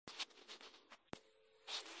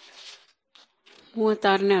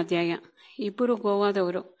36ನೇ ಅಧ್ಯಾಯ. ಇಬ್ಬರು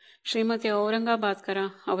ಗೋವಾದವರು. ಶ್ರೀಮತಿ ಔರಂಗಾಬಾದ್ಕರ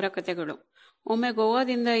ಅವರ ಕಥೆಗಳು. ಒಮ್ಮೆ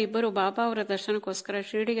ಗೋವಾದಿಂದ ಇಬ್ಬರು ಬಾಬಾ ಅವರ ದರ್ಶನಕ್ಕೋಸ್ಕರ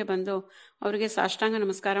ಶಿರಡಿಗೆ ಬಂದು ಅವರಿಗೆ ಸಾಷ್ಟಾಂಗ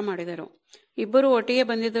ನಮಸ್ಕಾರ ಮಾಡಿದರು. ಇಬ್ಬರು ಒಟ್ಟಿಗೆ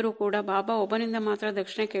ಬಂದಿದ್ದರೂ ಕೂಡ ಬಾಬಾ ಒಬ್ಬನಿಂದ ಮಾತ್ರ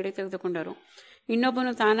ದಕ್ಷಿಣೆ ಕೇಳಿ ತೆಗೆದುಕೊಂಡರು.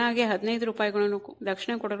 ಇನ್ನೊಬ್ಬನು ತಾನಾಗೆ 15 ರೂಪಾಯಿಗಳನ್ನು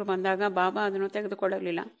ದಕ್ಷಿಣೆ ಕೊಡಲು ಬಂದಾಗ ಬಾಬಾ ಅದನ್ನು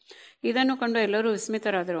ತೆಗೆದುಕೊಳ್ಳಲಿಲ್ಲ. ಇದನ್ನು ಕಂಡು ಎಲ್ಲರೂ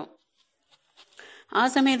ವಿಸ್ಮಿತರಾದರು. ಆ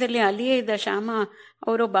ಸಮಯದಲ್ಲಿ ಅಲ್ಲಿಯೇ ಇದ್ದ ಶ್ಯಾಮ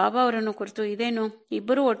ಅವರು ಬಾಬಾ ಅವರನ್ನು ಕುರಿತು, ಇದೇನು,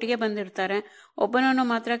 ಇಬ್ಬರೂ ಒಟ್ಟಿಗೆ ಬಂದಿರ್ತಾರೆ, ಒಬ್ಬನನ್ನು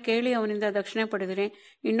ಮಾತ್ರ ಕೇಳಿ ಅವನಿಂದ ದಕ್ಷಿಣೆ ಪಡೆದಿರಿ,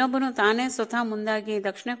 ಇನ್ನೊಬ್ಬನು ತಾನೇ ಸ್ವತಃ ಮುಂದಾಗಿ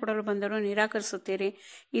ದಕ್ಷಿಣೆ ಕೊಡಲು ಬಂದರೂ ನಿರಾಕರಿಸುತ್ತೀರಿ,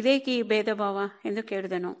 ಇದೇಕೆ ಈ ಭೇದ ಭಾವ ಎಂದು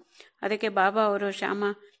ಕೇಳಿದನು. ಅದಕ್ಕೆ ಬಾಬಾ ಅವರು, ಶ್ಯಾಮ,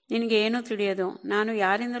 ನಿನಗೆ ಏನೂ ತಿಳಿಯದು, ನಾನು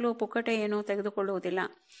ಯಾರಿಂದಲೂ ಪುಕ್ಕಟೆ ಏನೂ ತೆಗೆದುಕೊಳ್ಳುವುದಿಲ್ಲ.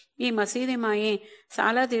 ಈ ಮಸೀದಿ ಮಾಯಿ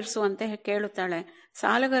ಸಾಲ ತೀರಿಸುವಂತೆ ಕೇಳುತ್ತಾಳೆ.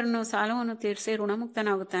 ಸಾಲಗಾರನು ಸಾಲವನ್ನು ತೀರಿಸಿ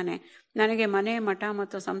ಋಣಮುಕ್ತನಾಗುತ್ತಾನೆ. ನನಗೆ ಮನೆ, ಮಠ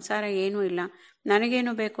ಮತ್ತು ಸಂಸಾರ ಏನೂ ಇಲ್ಲ.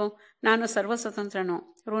 ನನಗೇನು ಬೇಕು? ನಾನು ಸರ್ವಸ್ವತಂತ್ರನು.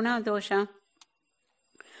 ಋಣ, ದೋಷ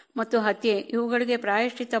ಮತ್ತು ಹತ್ಯೆ ಇವುಗಳಿಗೆ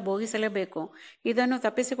ಪ್ರಾಯಶ್ಚಿತ್ತ ಭೋಗಿಸಲೇಬೇಕು. ಇದನ್ನು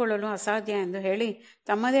ತಪ್ಪಿಸಿಕೊಳ್ಳಲು ಅಸಾಧ್ಯ ಎಂದು ಹೇಳಿ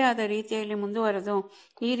ತಮ್ಮದೇ ಆದ ರೀತಿಯಲ್ಲಿ ಮುಂದುವರೆದು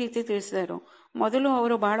ಈ ರೀತಿ ತಿಳಿಸಿದರು. ಮೊದಲು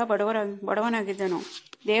ಅವರು ಬಹಳ ಬಡವನಾಗಿದ್ದನು.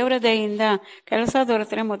 ದೇವರ ದಯೆಯಿಂದ ಕೆಲಸ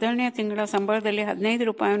ದೊರೆತರೆ ಮೊದಲನೆಯ ತಿಂಗಳ ಸಂಬಳದಲ್ಲಿ 15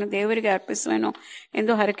 ರೂಪಾಯಿಯನ್ನು ದೇವರಿಗೆ ಅರ್ಪಿಸುವೆನು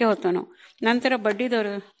ಎಂದು ಹರಕೆ ಹೊತ್ತನು. ನಂತರ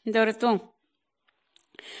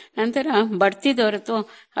ಬಡ್ತಿ ದೊರೆತು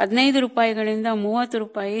 15 ರೂಪಾಯಿಗಳಿಂದ 30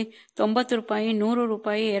 ರೂಪಾಯಿ, 90 ರೂಪಾಯಿ, 100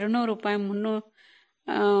 ರೂಪಾಯಿ, 200 ರೂಪಾಯಿ,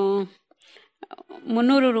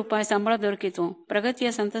 300 ರೂಪಾಯಿ ಸಂಬಳ ದೊರಕಿತು. ಪ್ರಗತಿಯ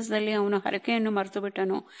ಸಂತಸದಲ್ಲಿ ಅವನು ಹರಕೆಯನ್ನು ಮರೆತು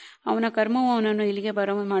ಬಿಟ್ಟನು. ಅವನ ಕರ್ಮವು ಅವನನ್ನು ಇಲ್ಲಿಗೆ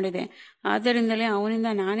ಬರ ಮಾಡಿದೆ. ಆದ್ದರಿಂದಲೇ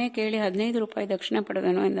ಅವನಿಂದ ನಾನೇ ಕೇಳಿ 15 ರೂಪಾಯಿ ದಕ್ಷಿಣೆ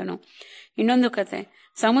ಪಡೆದನು ಎಂದನು. ಇನ್ನೊಂದು ಕತೆ.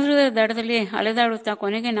 ಸಮುದ್ರದ ದಡದಲ್ಲಿ ಅಲೆದಾಡುತ್ತಾ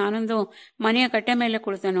ಕೊನೆಗೆ ನಾನೊಂದು ಮನೆಯ ಕಟ್ಟೆ ಮೇಲೆ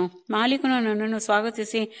ಕುಳಿತನು. ಮಾಲೀಕನು ನನ್ನನ್ನು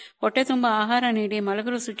ಸ್ವಾಗತಿಸಿ ಹೊಟ್ಟೆ ತುಂಬ ಆಹಾರ ನೀಡಿ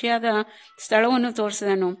ಮಲಗಲು ಶುಚಿಯಾದ ಸ್ಥಳವನ್ನು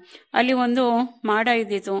ತೋರಿಸಿದನು. ಅಲ್ಲಿ ಒಂದು ಮಾಡ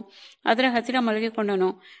ಇದ್ದಿತು. ಅದರ ಹತ್ತಿರ ಮಲಗಿಕೊಂಡನು.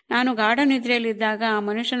 ನಾನು ಗಾಢ ನಿದ್ರೆಯಲ್ಲಿದ್ದಾಗ ಆ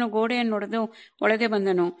ಮನುಷ್ಯನು ಗೋಡೆಯನ್ನು ಒಡೆದು ಒಳಗೆ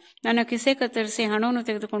ಬಂದನು. ನನ್ನ ಕಿಸೆ ಕತ್ತರಿಸಿ ಹಣವನ್ನು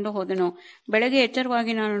ತೆಗೆದುಕೊಂಡು ಹೋದನು. ಬೆಳಗ್ಗೆ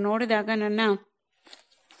ಎಚ್ಚರವಾಗಿ ನಾನು ನೋಡಿದಾಗ ನನ್ನ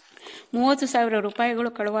 30,000 ರೂಪಾಯಿಗಳು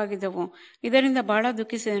ಕಳುವಾಗಿದ್ದವು. ಇದರಿಂದ ಬಹಳ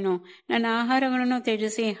ದುಃಖಿಸಿದೆನು. ನನ್ನ ಆಹಾರಗಳನ್ನು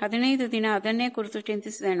ತ್ಯಜಿಸಿ 15 ದಿನ ಅದನ್ನೇ ಕುರಿತು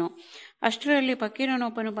ಚಿಂತಿಸಿದೆನು. ಅಷ್ಟರಲ್ಲಿ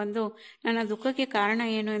ಫಕೀರನೊಬ್ಬನು ಬಂದು ನನ್ನ ದುಃಖಕ್ಕೆ ಕಾರಣ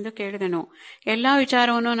ಏನು ಎಂದು ಕೇಳಿದನು. ಎಲ್ಲ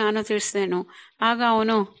ವಿಚಾರವನ್ನು ನಾನು ತಿಳಿಸಿದೆನು. ಆಗ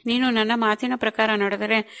ಅವನು, ನೀನು ನನ್ನ ಮಾತಿನ ಪ್ರಕಾರ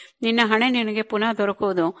ನಡೆದರೆ ನಿನ್ನ ಹಣೆ ನಿನಗೆ ಪುನಃ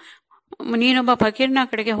ದೊರಕುವುದು. ನೀನೊಬ್ಬ ಫಕೀರ್ನ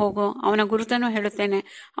ಕಡೆಗೆ ಹೋಗು, ಅವನ ಗುರುತನ್ನು ಹೇಳುತ್ತೇನೆ,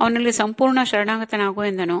 ಅವನಲ್ಲಿ ಸಂಪೂರ್ಣ ಶರಣಾಗತನಾಗು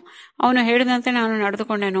ಎಂದನು. ಅವನು ಹೇಳಿದಂತೆ ನಾನು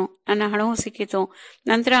ನಡೆದುಕೊಂಡೆನು. ನನ್ನ ಹಣವು ಸಿಕ್ಕಿತು.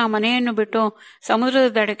 ನಂತರ ಆ ಮನೆಯನ್ನು ಬಿಟ್ಟು ಸಮುದ್ರದ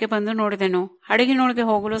ದಡಕ್ಕೆ ಬಂದು ನೋಡಿದೆನು. ಹಡಗಿನೊಳಗೆ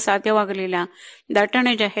ಹೋಗಲು ಸಾಧ್ಯವಾಗಲಿಲ್ಲ.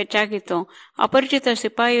 ದಟ್ಟಣೆ ಹೆಚ್ಚಾಗಿತ್ತು. ಅಪರಿಚಿತ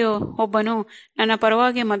ಸಿಪಾಯಿ ಒಬ್ಬನು ನನ್ನ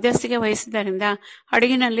ಪರವಾಗಿ ಮಧ್ಯಸ್ಥಿಕೆ ವಹಿಸಿದ್ದರಿಂದ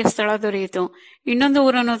ಹಡಗಿನಲ್ಲಿ ಸ್ಥಳ ದೊರೆಯಿತು. ಇನ್ನೊಂದು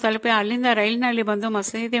ಊರನ್ನು ತಲುಪಿ ಅಲ್ಲಿಂದ ರೈಲಿನಲ್ಲಿ ಬಂದು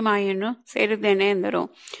ಮಸೀದಿ ಮಾಯಿಯನ್ನು ಸೇರಿದ್ದೇನೆ ಎಂದರು.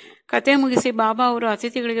 ಕತೆ ಮುಗಿಸಿ ಬಾಬಾ ಅವರು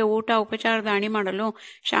ಅತಿಥಿಗಳಿಗೆ ಊಟ ಉಪಚಾರದ ಅಣಿ ಮಾಡಲು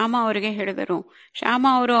ಶ್ಯಾಮ ಅವರಿಗೆ ಹೇಳಿದರು. ಶ್ಯಾಮ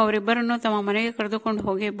ಅವರು ಅವರಿಬ್ಬರನ್ನು ತಮ್ಮ ಮನೆಗೆ ಕರೆದುಕೊಂಡು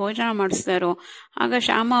ಹೋಗಿ ಭೋಜನ ಮಾಡಿಸಿದರು. ಆಗ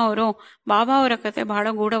ಶ್ಯಾಮ ಅವರು, ಬಾಬಾ ಅವರ ಕತೆ ಬಹಳ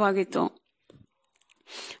ಗೂಢವಾಗಿತ್ತು.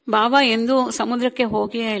 ಬಾಬಾ ಎಂದೂ ಸಮುದ್ರಕ್ಕೆ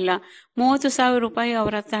ಹೋಗಿಯೇ ಇಲ್ಲ. 30,000 ರೂಪಾಯಿ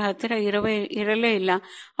ಅವರ ಹತ್ತಿರ ಇರಲೇ ಇಲ್ಲ.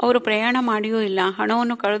 ಅವರು ಪ್ರಯಾಣ ಮಾಡಿಯೂ ಇಲ್ಲ,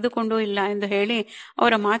 ಹಣವನ್ನು ಕಳೆದುಕೊಂಡೂ ಇಲ್ಲ ಎಂದು ಹೇಳಿ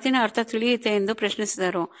ಅವರ ಮಾತಿನ ಅರ್ಥ ತಿಳಿಯಿತೆ ಎಂದು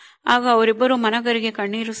ಪ್ರಶ್ನಿಸಿದರು. ಆಗ ಅವರಿಬ್ಬರು ಮನಗರಿಗೆ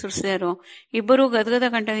ಕಣ್ಣೀರು ಸುರಿಸಿದರು. ಇಬ್ಬರೂ ಗದಗದ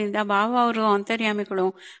ಕಂಠದಿಂದ, ಬಾಬಾ ಅವರು ಅಂತರ್ಯಾಮಿಗಳು,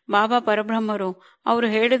 ಬಾಬಾ ಪರಬ್ರಹ್ಮರು, ಅವರು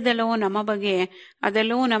ಹೇಳಿದ್ದೆಲ್ಲವೂ ನಮ್ಮ ಬಗ್ಗೆಯೇ,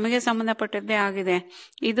 ಅದೆಲ್ಲವೂ ನಮಗೆ ಸಂಬಂಧಪಟ್ಟದ್ದೇ ಆಗಿದೆ.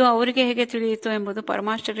 ಇದು ಅವರಿಗೆ ಹೇಗೆ ತಿಳಿಯಿತು ಎಂಬುದು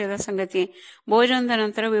ಪರಮಾಶ್ಚರ್ಯದ ಸಂಗತಿ. ಭೋಜನದ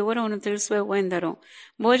ನಂತರ ವಿವರವನ್ನು ತಿಳಿಸುವೆವು ಎಂದರು.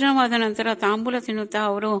 ಭೋಜನವಾದ ನಂತರ ತಾಂಬೂಲ ತಿನ್ನುತ್ತಾ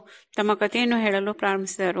ಅವರು ತಮ್ಮ ಕಥೆಯನ್ನು ಹೇಳಲು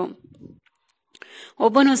ಪ್ರಾರಂಭಿಸಿದರು.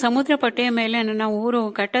 ಒಬ್ಬನು, ಸಮುದ್ರ ಪಟ್ಟೆಯ ಮೇಲೆ ನನ್ನ ಊರು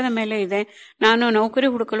ಘಟ್ಟದ ಮೇಲೆ ಇದೆ. ನಾನು ನೌಕರಿ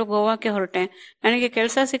ಹುಡುಕಲು ಗೋವಾಕ್ಕೆ ಹೊರಟೆ. ನನಗೆ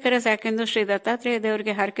ಕೆಲಸ ಸಿಕ್ಕರೆ ಸಾಕೆಂದು ಶ್ರೀ ದತ್ತಾತ್ರೇಯ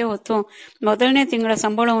ದೇವರಿಗೆ ಹರಕೆ ಹೊತ್ತು ಮೊದಲನೇ ತಿಂಗಳ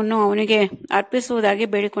ಸಂಬಳವನ್ನು ಅವನಿಗೆ ಅರ್ಪಿಸುವುದಾಗಿ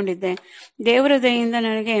ಬೇಡಿಕೊಂಡಿದ್ದೆ. ದೇವರ ದಯೆಯಿಂದ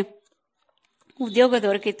ನನಗೆ ಉದ್ಯೋಗ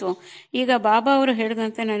ದೊರಕಿತು. ಈಗ ಬಾಬಾ ಅವರು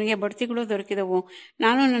ಹೇಳಿದಂತೆ ನನಗೆ ಬಡ್ತಿಗಳು ದೊರಕಿದವು.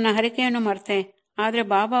 ನಾನು ನನ್ನ ಹರಕೆಯನ್ನು ಮರೆತೆ. ಆದರೆ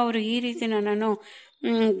ಬಾಬಾ ಅವರು ಈ ರೀತಿ ನನ್ನನ್ನು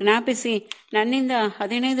ಜ್ಞಾಪಿಸಿ ನನ್ನಿಂದ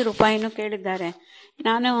 15 ರೂಪಾಯಿಯನ್ನು ಕೇಳಿದ್ದಾರೆ.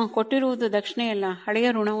 ನಾನು ಕೊಟ್ಟಿರುವುದು ದಕ್ಷಿಣೆಯಲ್ಲ, ಹಳೆಯ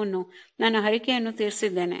ಋಣವನ್ನು, ನನ್ನ ಹರಕೆಯನ್ನು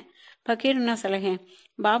ತೀರಿಸಿದ್ದೇನೆ. ಫಕೀರನ ಸಲಹೆ.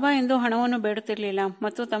 ಬಾಬಾ ಎಂದೂ ಹಣವನ್ನು ಬೇಡುತ್ತಿರಲಿಲ್ಲ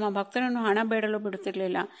ಮತ್ತು ತಮ್ಮ ಭಕ್ತರನ್ನು ಹಣ ಬೇಡಲು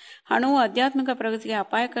ಬಿಡುತ್ತಿರಲಿಲ್ಲ. ಹಣವು ಆಧ್ಯಾತ್ಮಿಕ ಪ್ರಗತಿಗೆ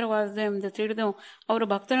ಅಪಾಯಕರವಾದುದು ಎಂದು ತಿಳಿದು ಅವರು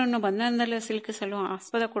ಭಕ್ತರನ್ನು ಬಂಧನದಲ್ಲೇ ಸಿಲುಕಿಸಲು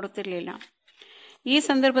ಆಸ್ಪದ ಕೊಡುತ್ತಿರಲಿಲ್ಲ. ಈ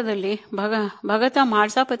ಸಂದರ್ಭದಲ್ಲಿ ಭಗತ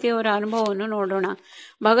ಮಾಳ್ಸಾಪತಿಯವರ ಅನುಭವವನ್ನು ನೋಡೋಣ.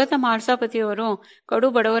 ಭಗತ ಮಾಳ್ಸಾಪತಿಯವರು ಕಡು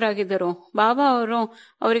ಬಡವರಾಗಿದ್ದರು. ಬಾಬಾ ಅವರು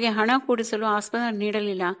ಅವರಿಗೆ ಹಣ ಕೂಡಿಸಲು ಆಸ್ಪದ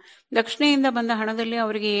ನೀಡಲಿಲ್ಲ. ದಕ್ಷಿಣೆಯಿಂದ ಬಂದ ಹಣದಲ್ಲಿ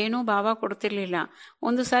ಅವರಿಗೆ ಏನೂ ಬಾಬಾ ಕೊಡುತ್ತಿರಲಿಲ್ಲ.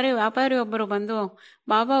 ಒಂದು ಸಾರಿ ವ್ಯಾಪಾರಿಯೊಬ್ಬರು ಬಂದು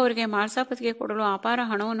ಬಾಬಾ ಅವರಿಗೆ ಮಾಳ್ಸಾಪತಿಗೆ ಕೊಡಲು ಅಪಾರ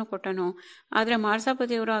ಹಣವನ್ನು ಕೊಟ್ಟನು. ಆದರೆ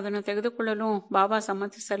ಮಾಳ್ಸಾಪತಿಯವರು ಅದನ್ನು ತೆಗೆದುಕೊಳ್ಳಲು ಬಾಬಾ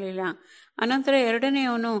ಸಮ್ಮತಿಸಲಿಲ್ಲ. ಅನಂತರ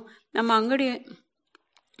ಎರಡನೆಯವನು,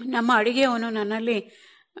 ನಮ್ಮ ಅಡಿಗೆಯವನು ನನ್ನಲ್ಲಿ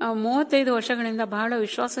 35 ವರ್ಷಗಳಿಂದ ಬಹಳ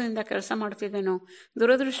ವಿಶ್ವಾಸದಿಂದ ಕೆಲಸ ಮಾಡುತ್ತಿದ್ದೆನು.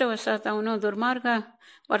 ದುರದೃಷ್ಟವಶಾತ್ ಅವನು ದುರ್ಮಾರ್ಗ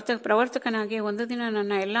ಪ್ರವರ್ತಕನಾಗಿ ಒಂದು ದಿನ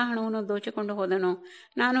ನನ್ನ ಎಲ್ಲ ಹಣವನ್ನು ದೋಚಿಕೊಂಡು ಹೋದನು.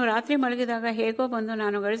 ನಾನು ರಾತ್ರಿ ಮಲಗಿದಾಗ ಹೇಗೋ ಬಂದು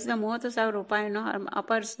ನಾನು ಗಳಿಸಿದ 30,000 ರೂಪಾಯಿಯನ್ನು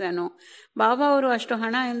ಅಪಹರಿಸಿದನು. ಬಾಬಾ ಅವರು ಅಷ್ಟು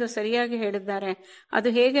ಹಣ ಎಂದು ಸರಿಯಾಗಿ ಹೇಳಿದ್ದಾರೆ. ಅದು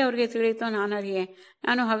ಹೇಗೆ ಅವರಿಗೆ ತಿಳಿಯಿತೋ ನಾನರಿಯೆ.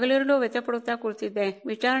 ನಾನು ಹಗಲಿರುಳು ವ್ಯಥೆಪಡುತ್ತಾ ಕುಳಿತಿದ್ದೆ.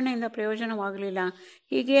 ವಿಚಾರಣೆಯಿಂದ ಪ್ರಯೋಜನವಾಗಲಿಲ್ಲ.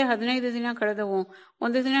 ಹೀಗೆಯೇ 15 ದಿನ ಕಳೆದವು.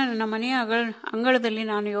 ಒಂದು ದಿನ ನನ್ನ ಮನೆಯ ಅಂಗಳದಲ್ಲಿ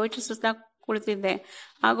ನಾನು ಯೋಚಿಸುತ್ತಾ ಕುಳಿತಿದ್ದೆ.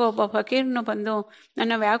 ಆಗ ಒಬ್ಬ ಫಕೀರನು ಬಂದು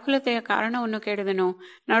ನನ್ನ ವ್ಯಾಕುಲತೆಯ ಕಾರಣವನ್ನು ಕೇಳಿದನು.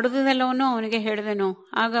 ನಡೆದುದೆಲ್ಲವನ್ನೂ ಅವನಿಗೆ ಹೇಳಿದೆನು.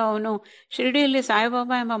 ಆಗ ಅವನು, ಶಿರಡಿಯಲ್ಲಿ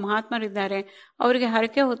ಸಾಯಿಬಾಬಾ ಎಂಬ ಮಹಾತ್ಮರಿದ್ದಾರೆ. ಅವರಿಗೆ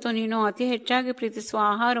ಹರಕೆ ಹೊತ್ತು ನೀನು ಅತಿ ಹೆಚ್ಚಾಗಿ ಪ್ರೀತಿಸುವ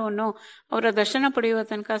ಆಹಾರವನ್ನು ಅವರ ದರ್ಶನ ಪಡೆಯುವ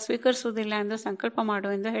ತನಕ ಸ್ವೀಕರಿಸುವುದಿಲ್ಲ ಎಂದು ಸಂಕಲ್ಪ ಮಾಡು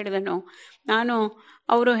ಎಂದು ಹೇಳಿದನು. ನಾನು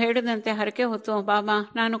ಅವರು ಹೇಳಿದಂತೆ ಹರಕೆ ಹೊತ್ತು, ಬಾಬಾ,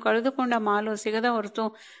 ನಾನು ಕಳೆದುಕೊಂಡ ಮಾಲು ಸಿಗದ ಹೊರತು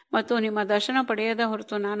ಮತ್ತು ನಿಮ್ಮ ದರ್ಶನ ಪಡೆಯದ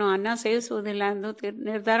ಹೊರತು ನಾನು ಅನ್ನ ಸೇವಿಸುವುದಿಲ್ಲ ಎಂದು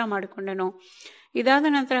ನಿರ್ಧಾರ ಮಾಡಿಕೊಂಡೆನು. ಇದಾದ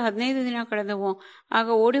ನಂತರ 15 ದಿನ ಕಳೆದವು. ಆಗ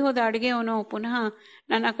ಓಡಿಹೋದ ಅಡಿಗೆಯವನು ಪುನಃ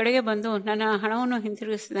ನನ್ನ ಕಡೆಗೆ ಬಂದು ನನ್ನ ಹಣವನ್ನು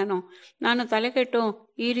ಹಿಂತಿರುಗಿಸಿದನು. ನಾನು ತಲೆಕೆಟ್ಟು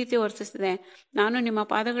ಈ ರೀತಿ ವರ್ತಿಸಿದೆ. ನಾನು ನಿಮ್ಮ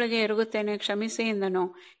ಪಾದಗಳಿಗೆ ಎರಗುತ್ತೇನೆ, ಕ್ಷಮಿಸಿ ಎಂದನು.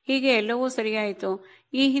 ಹೀಗೆ ಎಲ್ಲವೂ ಸರಿಯಾಯಿತು.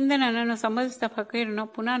 ಈ ಹಿಂದೆ ನನ್ನನ್ನು ಸಂಬಂಧಿಸಿದ ಫಕೀರನು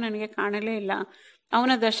ಪುನಃ ನನಗೆ ಕಾಣಲೇ ಇಲ್ಲ.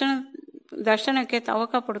 ಅವನ ದರ್ಶನಕ್ಕೆ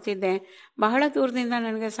ತವಕ ಪಡುತ್ತಿದ್ದೆ. ಬಹಳ ದೂರದಿಂದ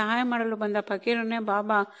ನನಗೆ ಸಹಾಯ ಮಾಡಲು ಬಂದ ಫಕೀರನ್ನೇ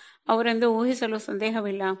ಬಾಬಾ ಅವರೆಂದು ಊಹಿಸಲು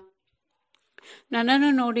ಸಂದೇಹವಿಲ್ಲ. ನನ್ನನ್ನು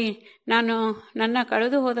ನೋಡಿ ನನ್ನ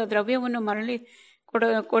ಕಳೆದು ಹೋದ ದ್ರವ್ಯವನ್ನು ಮರಳಿ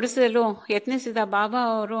ಕೊಡಿಸಲು ಯತ್ನಿಸಿದ ಬಾಬಾ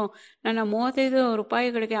ಅವರು ನನ್ನ 35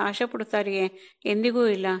 ರೂಪಾಯಿಗಳಿಗೆ ಆಶೆ ಪಡುತ್ತಾರೆಯೇ? ಎಂದಿಗೂ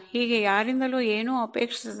ಇಲ್ಲ. ಹೀಗೆ ಯಾರಿಂದಲೂ ಏನೂ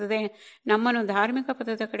ಅಪೇಕ್ಷಿಸದೆ ನಮ್ಮನ್ನು ಧಾರ್ಮಿಕ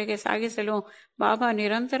ಪಥದ ಕಡೆಗೆ ಸಾಗಿಸಲು ಬಾಬಾ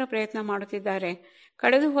ನಿರಂತರ ಪ್ರಯತ್ನ ಮಾಡುತ್ತಿದ್ದಾರೆ.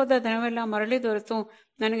 ಕಳೆದು ಹೋದ ಧನವೆಲ್ಲ ಮರಳಿ ದೊರೆತು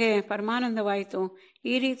ನನಗೆ ಪರಮಾನಂದವಾಯಿತು.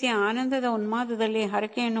 ಈ ರೀತಿಯ ಆನಂದದ ಉನ್ಮಾದದಲ್ಲಿ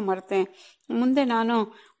ಹರಕೆಯನ್ನು ಮರೆತೆ. ಮುಂದೆ ನಾನು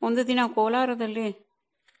ಒಂದು ದಿನ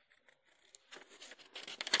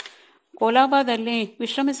ಕೋಲಾಬಾದಲ್ಲಿ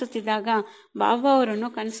ವಿಶ್ರಮಿಸುತ್ತಿದ್ದಾಗ ಬಾಬಾ ಅವರನ್ನು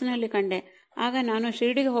ಕನಸಿನಲ್ಲಿ ಕಂಡೆ. ಆಗ ನಾನು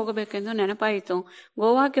ಶಿರಡಿಗೆ ಹೋಗಬೇಕೆಂದು ನೆನಪಾಯಿತು.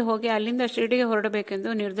 ಗೋವಾಕ್ಕೆ ಹೋಗಿ ಅಲ್ಲಿಂದ ಶಿರಡಿಗೆ ಹೊರಡಬೇಕೆಂದು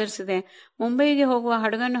ನಿರ್ಧರಿಸಿದೆ. ಮುಂಬೈಗೆ ಹೋಗುವ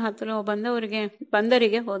ಹಡಗನ್ನು ಹತ್ತಲು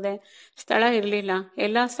ಬಂದರಿಗೆ ಹೋದೆ. ಸ್ಥಳ ಇರಲಿಲ್ಲ.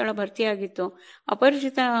 ಎಲ್ಲ ಸ್ಥಳ ಭರ್ತಿಯಾಗಿತ್ತು.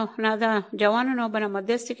 ಅಪರಿಚಿತನಾದ ಜವಾನನೊಬ್ಬನ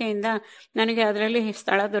ಮಧ್ಯಸ್ಥಿಕೆಯಿಂದ ನನಗೆ ಅದರಲ್ಲಿ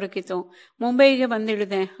ಸ್ಥಳ ದೊರಕಿತು. ಮುಂಬೈಗೆ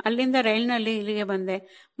ಬಂದಿಳಿದೆ. ಅಲ್ಲಿಂದ ರೈಲಿನಲ್ಲಿ ಇಲ್ಲಿಗೆ ಬಂದೆ.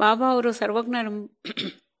 ಬಾಬಾ ಅವರು ಸರ್ವಜ್ಞರು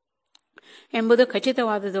ಎಂಬುದು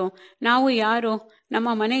ಖಚಿತವಾದುದು. ನಾವು ಯಾರು, ನಮ್ಮ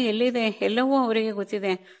ಮನೆ ಎಲ್ಲಿದೆ, ಎಲ್ಲವೂ ಅವರಿಗೆ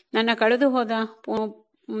ಗೊತ್ತಿದೆ. ನನ್ನ ಕಳೆದು ಹೋದ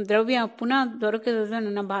ದ್ರವ್ಯ ಪುನಃ ದೊರಕಿದುದು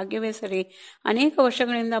ನನ್ನ ಭಾಗ್ಯವೇ ಸರಿ. ಅನೇಕ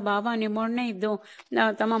ವರ್ಷಗಳಿಂದ ಬಾಬಾ ನಿಮ್ಮೊಡನೆ ಇದ್ದು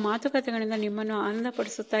ತಮ್ಮ ಮಾತುಕತೆಗಳಿಂದ ನಿಮ್ಮನ್ನು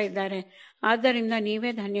ಆನಂದಪಡಿಸುತ್ತಾ ಇದ್ದಾರೆ. ಆದ್ದರಿಂದ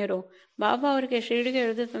ನೀವೇ ಧನ್ಯರು. ಬಾಬಾ ಅವರಿಗೆ ಶಿರಡಿಗೆ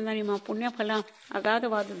ಎಳೆದು ತಂದ ನಿಮ್ಮ ಪುಣ್ಯ ಫಲ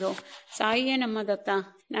ಅಗಾಧವಾದುದು. ಸಾಯಿಯೇ ನಮ್ಮ ದತ್ತ.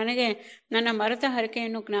 ನನಗೆ ನನ್ನ ಮರೆತ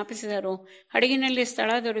ಹರಕೆಯನ್ನು ಜ್ಞಾಪಿಸಿದರು. ಹಡಗಿನಲ್ಲಿ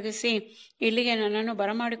ಸ್ಥಳ ದೊರಕಿಸಿ ಇಲ್ಲಿಗೆ ನನ್ನನ್ನು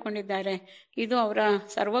ಬರಮಾಡಿಕೊಂಡಿದ್ದಾರೆ. ಇದು ಅವರ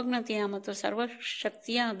ಸರ್ವಜ್ಞತೆಯ ಮತ್ತು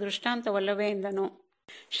ಸರ್ವಶಕ್ತಿಯ ದೃಷ್ಟಾಂತವಲ್ಲವೇ ಎಂದನು.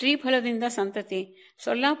 ಶ್ರೀಫಲದಿಂದ ಸಂತತಿ.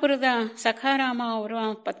 ಸೊಲ್ಲಾಪುರದ ಸಖಾರಾಮ ಅವರ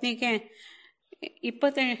ಪತ್ನಿಗೆ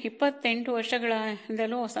 28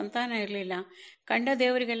 ವರ್ಷಗಳಿಂದಲೂ ಸಂತಾನ ಇರಲಿಲ್ಲ. ಕಂಡ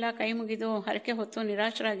ದೇವರಿಗೆಲ್ಲ ಕೈ ಮುಗಿದು ಹರಕೆ ಹೊತ್ತು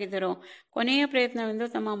ನಿರಾಶರಾಗಿದ್ದರು. ಕೊನೆಯ ಪ್ರಯತ್ನವೆಂದು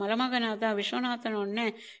ತಮ್ಮ ಮಲಮಗನಾದ ವಿಶ್ವನಾಥನೊಡನೆ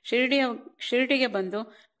ಶಿರಡಿಗೆ ಬಂದು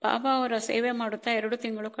ಬಾಬಾ ಅವರ ಸೇವೆ ಮಾಡುತ್ತಾ 2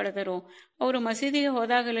 ತಿಂಗಳು ಕಳೆದರು. ಅವರು ಮಸೀದಿಗೆ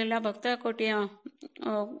ಹೋದಾಗಲೆಲ್ಲ ಭಕ್ತಕೋಟಿಯ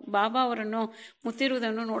ಬಾಬಾ ಅವರನ್ನು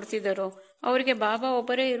ಮುತ್ತಿರುವುದನ್ನು ನೋಡ್ತಿದ್ದರು. ಅವರಿಗೆ ಬಾಬಾ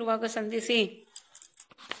ಒಬ್ಬರೇ ಇರುವಾಗ ಸಂಧಿಸಿ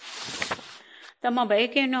ತಮ್ಮ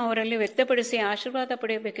ಬಯಕೆಯನ್ನು ಅವರಲ್ಲಿ ವ್ಯಕ್ತಪಡಿಸಿ ಆಶೀರ್ವಾದ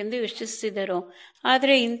ಪಡೆಯಬೇಕೆಂದು ಇಚ್ಛಿಸಿದ್ದರು.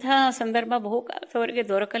 ಆದರೆ ಇಂತಹ ಸಂದರ್ಭ ಬಹುಕಾಲದವರೆಗೆ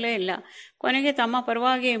ದೊರಕಲೇ ಇಲ್ಲ. ಕೊನೆಗೆ ತಮ್ಮ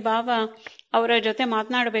ಪರವಾಗಿ ಬಾಬಾ ಅವರ ಜೊತೆ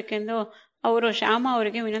ಮಾತನಾಡಬೇಕೆಂದು ಅವರು ಶ್ಯಾಮ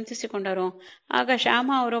ಅವರಿಗೆ ವಿನಂತಿಸಿಕೊಂಡರು. ಆಗ ಶ್ಯಾಮ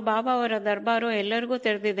ಅವರು, ಬಾಬಾ ಅವರ ದರ್ಬಾರು ಎಲ್ಲರಿಗೂ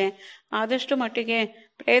ತೆರೆದಿದೆ, ಆದಷ್ಟು ಮಟ್ಟಿಗೆ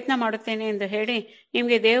ಪ್ರಯತ್ನ ಮಾಡುತ್ತೇನೆ ಎಂದು ಹೇಳಿ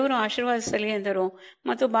ನಿಮಗೆ ದೇವರು ಆಶೀರ್ವಾದಿಸಲಿ ಎಂದರು.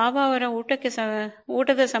 ಮತ್ತು ಬಾಬಾ ಅವರ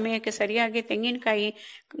ಊಟದ ಸಮಯಕ್ಕೆ ಸರಿಯಾಗಿ ತೆಂಗಿನಕಾಯಿ,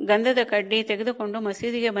 ಗಂಧದ ಕಡ್ಡಿ ತೆಗೆದುಕೊಂಡು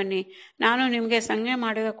ಮಸೀದಿಗೆ ಬನ್ನಿ, ನಾನು ನಿಮಗೆ ಸಂಜ್ಞೆ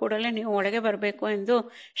ಮಾಡಿದ ಕೂಡಲೇ ನೀವು ಒಳಗೆ ಬರಬೇಕು ಎಂದು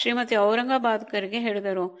ಶ್ರೀಮತಿ ಔರಂಗಾಬಾದ್ಕರಿಗೆ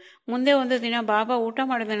ಹೇಳಿದರು. ಮುಂದೆ ಒಂದು ದಿನ ಬಾಬಾ ಊಟ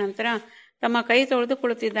ಮಾಡಿದ ನಂತರ ತಮ್ಮ ಕೈ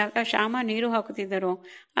ತೊಳೆದುಕೊಳ್ಳುತ್ತಿದ್ದಾಗ ಶ್ಯಾಮ ನೀರು ಹಾಕುತ್ತಿದ್ದರು.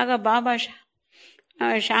 ಆಗ ಬಾಬಾ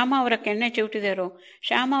ಶ್ಯಾಮ ಅವರ ಕೆನ್ನೆ ಚಿವುಟಿದರು.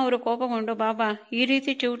 ಶ್ಯಾಮ ಅವರು ಕೋಪಗೊಂಡು, ಬಾಬಾ, ಈ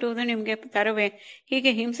ರೀತಿ ಚಿವುಟುವುದು ನಿಮಗೆ ತರವೇ?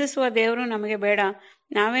 ಹೀಗೆ ಹಿಂಸಿಸುವ ದೇವರು ನಮಗೆ ಬೇಡ.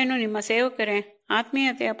 ನಾವೇನು ನಿಮ್ಮ ಸೇವಕರೇ?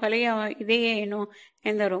 ಆತ್ಮೀಯತೆಯ ಫಲೆಯ ಇದೆಯೇ ಏನು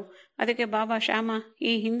ಎಂದರು. ಅದಕ್ಕೆ ಬಾಬಾ, ಶ್ಯಾಮ,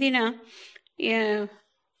 ಈ ಹಿಂದಿನ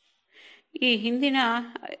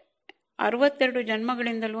 62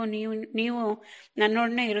 ಜನ್ಮಗಳಿಂದಲೂ ನೀವು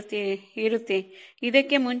ನನ್ನೊಡನೆ ಇರುತ್ತಿ.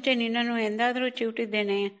 ಇದಕ್ಕೆ ಮುಂಚೆ ನಿನ್ನನ್ನು ಎಂದಾದರೂ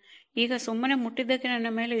ಚಿವುಟಿದ್ದೇನೆ? ಈಗ ಸುಮ್ಮನೆ ಮುಟ್ಟಿದ್ದಕ್ಕೆ ನನ್ನ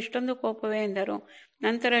ಮೇಲೆ ಇಷ್ಟೊಂದು ಕೋಪವೇ ಎಂದರು.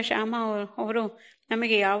 ನಂತರ ಶ್ಯಾಮ ಅವರು,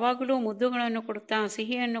 ನಮಗೆ ಯಾವಾಗಲೂ ಮುದ್ದುಗಳನ್ನು ಕೊಡುತ್ತಾ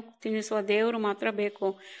ಸಿಹಿಯನ್ನು ತಿನ್ನಿಸುವ ದೇವರು ಮಾತ್ರ ಬೇಕು.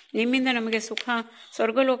 ನಿಮ್ಮಿಂದ ನಮಗೆ ಸುಖ,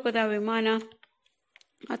 ಸ್ವರ್ಗಲೋಕದ ವಿಮಾನ,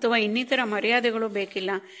 ಅಥವಾ ಇನ್ನಿತರ ಮರ್ಯಾದೆಗಳು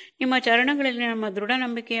ಬೇಕಿಲ್ಲ. ನಿಮ್ಮ ಚರಣಗಳಲ್ಲಿ ನಮ್ಮ ದೃಢ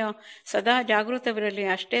ನಂಬಿಕೆಯ ಸದಾ ಜಾಗೃತವಿರಲಿ,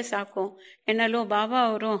 ಅಷ್ಟೇ ಸಾಕು ಎನ್ನಲು ಬಾಬಾ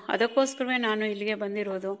ಅವರು, ಅದಕ್ಕೋಸ್ಕರವೇ ನಾನು ಇಲ್ಲಿಗೆ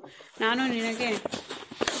ಬಂದಿರೋದು. ನಾನು ನಿನಗೆ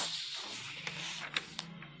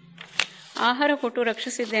ಆಹಾರ ಕೊಟ್ಟು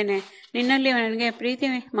ರಕ್ಷಿಸಿದ್ದೇನೆ. ನಿನ್ನಲ್ಲಿ ನನಗೆ ಪ್ರೀತಿ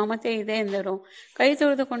ಮಮತೆ ಇದೆ ಎಂದರು. ಕೈ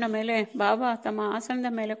ತೊಳೆದುಕೊಂಡ ಮೇಲೆ ಬಾಬಾ ತಮ್ಮ ಆಸನದ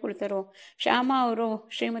ಮೇಲೆ ಕುಳಿತರು. ಶ್ಯಾಮ ಅವರು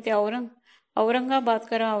ಶ್ರೀಮತಿ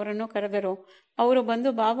ಔರಂಗಾಬಾದ್ಕರ ಅವರನ್ನು ಕರೆದರು. ಅವರು ಬಂದು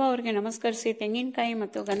ಬಾಬಾ ಅವರಿಗೆ ನಮಸ್ಕರಿಸಿ ತೆಂಗಿನಕಾಯಿ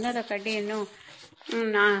ಮತ್ತು ಗಂಧದ ಕಡ್ಡಿಯನ್ನು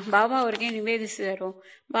ಬಾಬಾ ಅವರಿಗೆ ನಿವೇದಿಸಿದರು.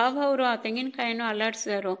 ಬಾಬಾ ಅವರು ಆ ತೆಂಗಿನಕಾಯಿಯನ್ನು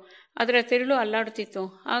ಅಲ್ಲಾಡಿಸಿದರು. ಅದರ ತಿರುಳು ಅಲ್ಲಾಡುತ್ತಿತ್ತು.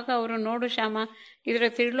 ಆಗ ಅವರು, ನೋಡು ಶ್ಯಾಮ, ಇದರ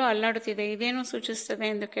ತಿರುಳು ಅಲ್ಲಾಡುತ್ತಿದೆ, ಇದೇನು ಸೂಚಿಸುತ್ತದೆ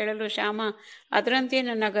ಎಂದು ಕೇಳಲು ಶ್ಯಾಮ, ಅದರಂತೆ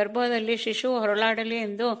ನನ್ನ ಗರ್ಭದಲ್ಲಿ ಶಿಶು ಹೊರಳಾಡಲಿ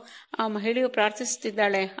ಎಂದು ಆ ಮಹಿಳೆಯು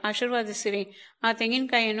ಪ್ರಾರ್ಥಿಸುತ್ತಿದ್ದಾಳೆ, ಆಶೀರ್ವಾದಿಸಿರಿ, ಆ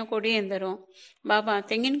ತೆಂಗಿನಕಾಯಿಯನ್ನು ಕೊಡಿ ಎಂದರು. ಬಾಬಾ,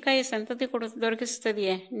 ತೆಂಗಿನಕಾಯಿ ಸಂತತಿ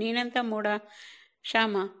ದೊರಕಿಸುತ್ತದೆಯೇ? ನೀನಂತ ಮೂಢ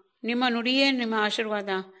ಶ್ಯಾಮ, ನಿಮ್ಮ ನುಡಿಯೇ ನಿಮ್ಮ ಆಶೀರ್ವಾದ.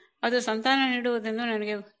 ಅದು ಸಂತಾನ ನೀಡುವುದೆಂದು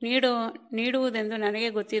ನನಗೆ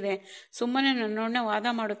ಗೊತ್ತಿದೆ. ಸುಮ್ಮನೆ ನನ್ನೊಡನೆ ವಾದ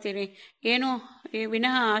ಮಾಡುತ್ತೀರಿ, ಏನೂ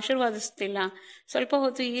ವಿನಃ ಆಶೀರ್ವಾದಿಸುತ್ತಿಲ್ಲ. ಸ್ವಲ್ಪ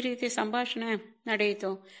ಹೊತ್ತು ಈ ರೀತಿ ಸಂಭಾಷಣೆ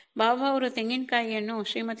ನಡೆಯಿತು. ಬಾಬಾ ಅವರು ತೆಂಗಿನಕಾಯಿಯನ್ನು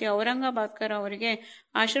ಶ್ರೀಮತಿ ಔರಂಗಾಬಾದ್ಕರ್ ಅವರಿಗೆ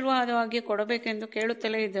ಆಶೀರ್ವಾದವಾಗಿ ಕೊಡಬೇಕೆಂದು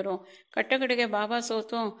ಕೇಳುತ್ತಲೇ ಇದ್ದರು. ಕಟ್ಟಕಡೆಗೆ ಬಾಬಾ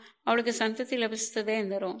ಸೋತು ಅವಳಿಗೆ ಸಂತತಿ ಲಭಿಸುತ್ತದೆ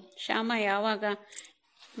ಎಂದರು. ಶ್ಯಾಮ, ಯಾವಾಗ?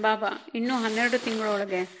 ಬಾಬಾ, ಇನ್ನೂ 12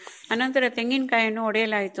 ತಿಂಗಳೊಳಗೆ. ಅನಂತರ ತೆಂಗಿನಕಾಯಿಯನ್ನು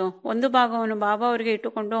ಒಡೆಯಲಾಯಿತು. ಒಂದು ಭಾಗವನ್ನು ಬಾಬಾ ಅವರಿಗೆ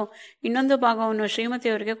ಇಟ್ಟುಕೊಂಡು ಇನ್ನೊಂದು ಭಾಗವನ್ನು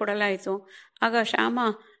ಶ್ರೀಮತಿಯವರಿಗೆ ಕೊಡಲಾಯಿತು. ಆಗ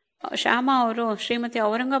ಶ್ಯಾಮ ಅವರು ಶ್ರೀಮತಿ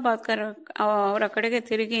ಔರಂಗಾಬಾದ್ಕರ್ ಅವರ ಕಡೆಗೆ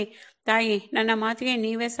ತಿರುಗಿ, ತಾಯಿ, ನನ್ನ ಮಾತಿಗೆ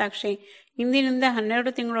ನೀವೇ ಸಾಕ್ಷಿ. ಇಂದಿನಿಂದ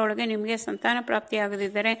 12 ತಿಂಗಳೊಳಗೆ ನಿಮಗೆ ಸಂತಾನ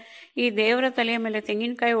ಪ್ರಾಪ್ತಿಯಾಗದಿದ್ದರೆ ಈ ದೇವರ ತಲೆಯ ಮೇಲೆ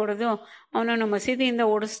ತೆಂಗಿನಕಾಯಿ ಒಡೆದು ಅವನನ್ನು ಮಸೀದಿಯಿಂದ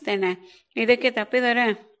ಓಡಿಸುತ್ತೇನೆ. ಇದಕ್ಕೆ ತಪ್ಪಿದರೆ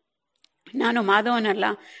ನಾನು ಮಾಧವನಲ್ಲ.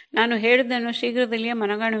 ನಾನು ಹೇಳಿದ್ದನ್ನು ಶೀಘ್ರದಲ್ಲಿಯೇ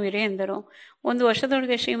ಮನಗಾಣುವಿರಿ ಎಂದರು. 1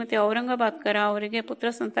 ವರ್ಷದೊಳಗೆ ಶ್ರೀಮತಿ ಔರಂಗಾಬಾದ್ಕರ ಅವರಿಗೆ ಪುತ್ರ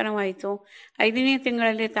ಸಂತಾನವಾಯಿತು. 5ನೇ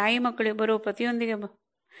ತಿಂಗಳಲ್ಲಿ ತಾಯಿ ಮಕ್ಕಳಿಬ್ಬರು ಪತಿಯೊಂದಿಗೆ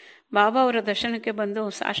ಬಾಬಾ ಅವರ ದರ್ಶನಕ್ಕೆ ಬಂದು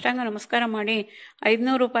ಸಾಷ್ಟಾಂಗ ನಮಸ್ಕಾರ ಮಾಡಿ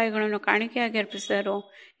 500 ರೂಪಾಯಿಗಳನ್ನು ಕಾಣಿಕೆಯಾಗಿ ಅರ್ಪಿಸಿದರು.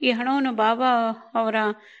 ಈ ಹಣವನ್ನು ಬಾಬಾ ಅವರ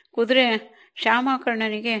ಕುದುರೆ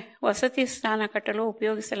ಶ್ಯಾಮಕರ್ಣನಿಗೆ ವಸತಿ ಸ್ಥಾನ ಕಟ್ಟಲು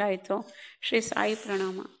ಉಪಯೋಗಿಸಲಾಯಿತು. ಶ್ರೀ ಸಾಯಿ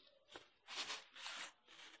ಪ್ರಣಾಮ.